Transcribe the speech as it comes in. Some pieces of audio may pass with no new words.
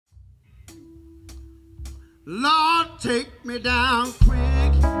Lord, take me down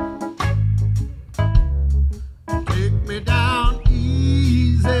quick. Take me down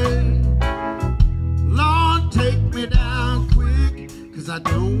easy. Lord, take me down quick, 'cause I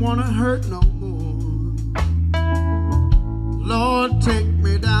don't want to hurt no more. Lord, take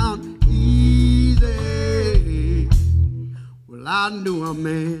me down easy. Well, I knew a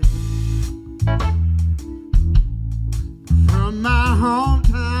man from my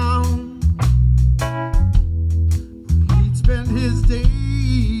hometown. He'd spend his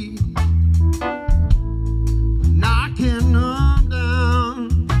day knocking them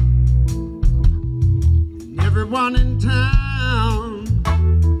down. And everyone in town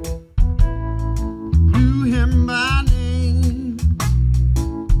knew him by name.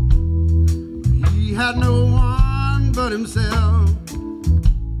 He had no one but himself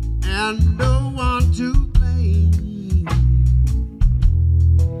and no one to blame.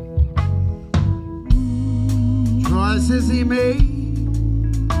 Choices he made,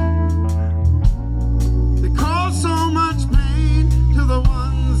 they caused so much pain to the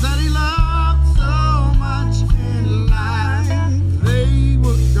ones that he loved so much in life. They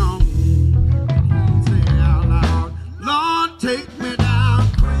were gone. He'd say out loud, Lord, take me down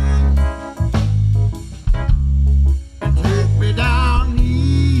quick, and take me down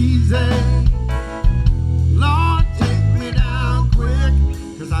easy. Lord, take me down quick,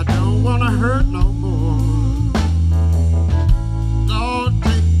 'cause I don't want to hurt no more. Lord,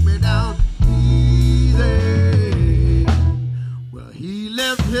 take me down easy. Well, he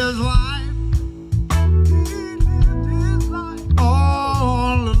lived his life. He lived his life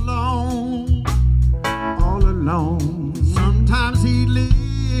all alone. All alone. Sometimes he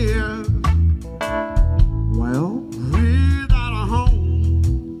lived, well, without a home.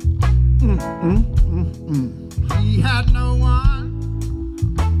 He had no one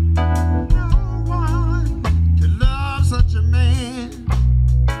to love such a man.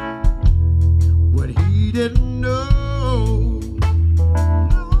 What he didn't know,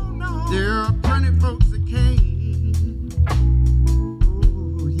 there are plenty folks that came.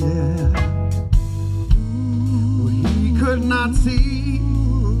 Oh yeah. Well, he could not see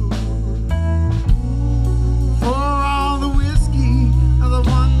for all the whiskey of the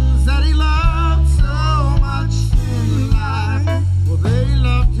ones that he loved so much in life. Well, they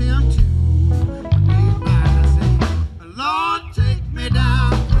loved him too. He'd finally say, Lord, take me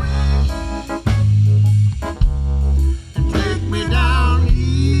down quick, and take me down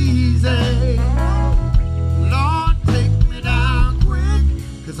easy. Lord, take me down quick,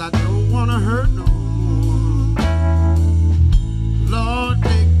 'cause I don't want to hurt no more. Lord,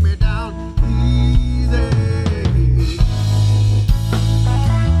 take me down easy.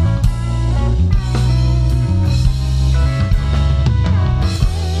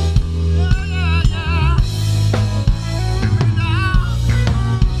 Yeah, yeah, yeah. Take me down.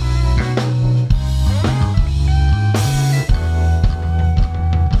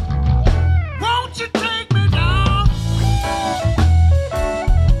 Won't you take me down?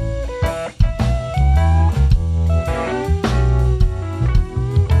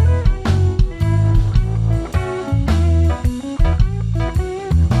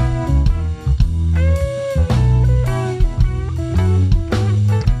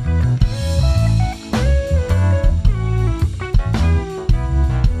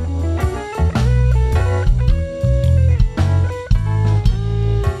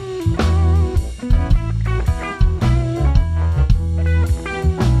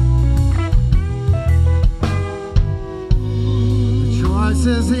 The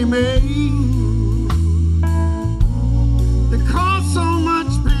choices he made, they caused so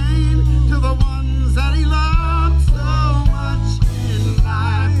much pain to the ones that he loved so much in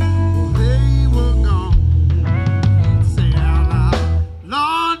life. Well, they were gone. He'd say out loud,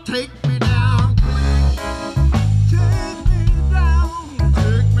 Lord, take me down quick, take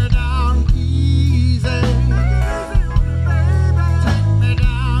me down easy. Take me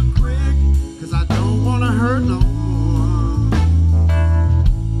down quick, 'cause I don't want to hurt no more.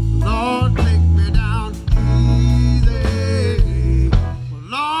 Lord,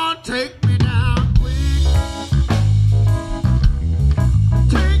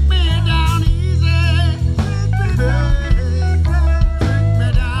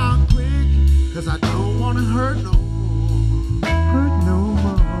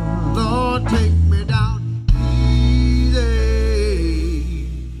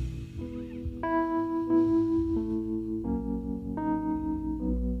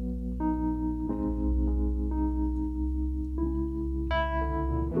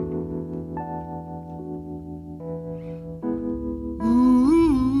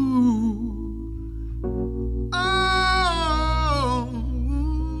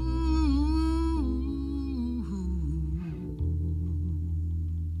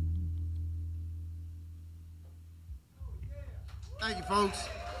 you, folks.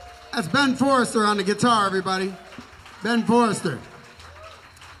 That's Ben Forrester on the guitar, everybody. Ben Forrester.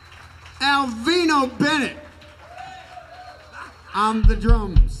 Alvino Bennet on the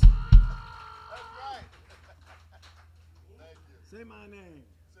drums. That's right. Thank you. Say my name.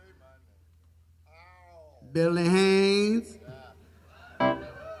 Say my name. Ow. Billy Haynes.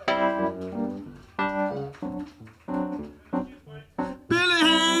 Billy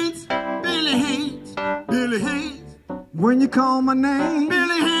Haynes, Billy Haynes, Billy Haynes. When you call my name,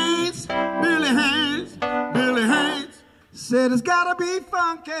 Billy Haynes, Billy Haynes, Billy Haynes. Said it's gotta be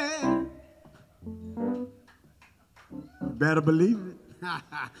funky. Better believe it.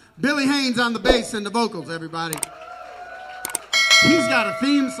 Billy Haynes on the bass and the vocals, everybody. He's got a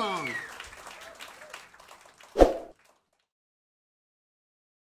theme song.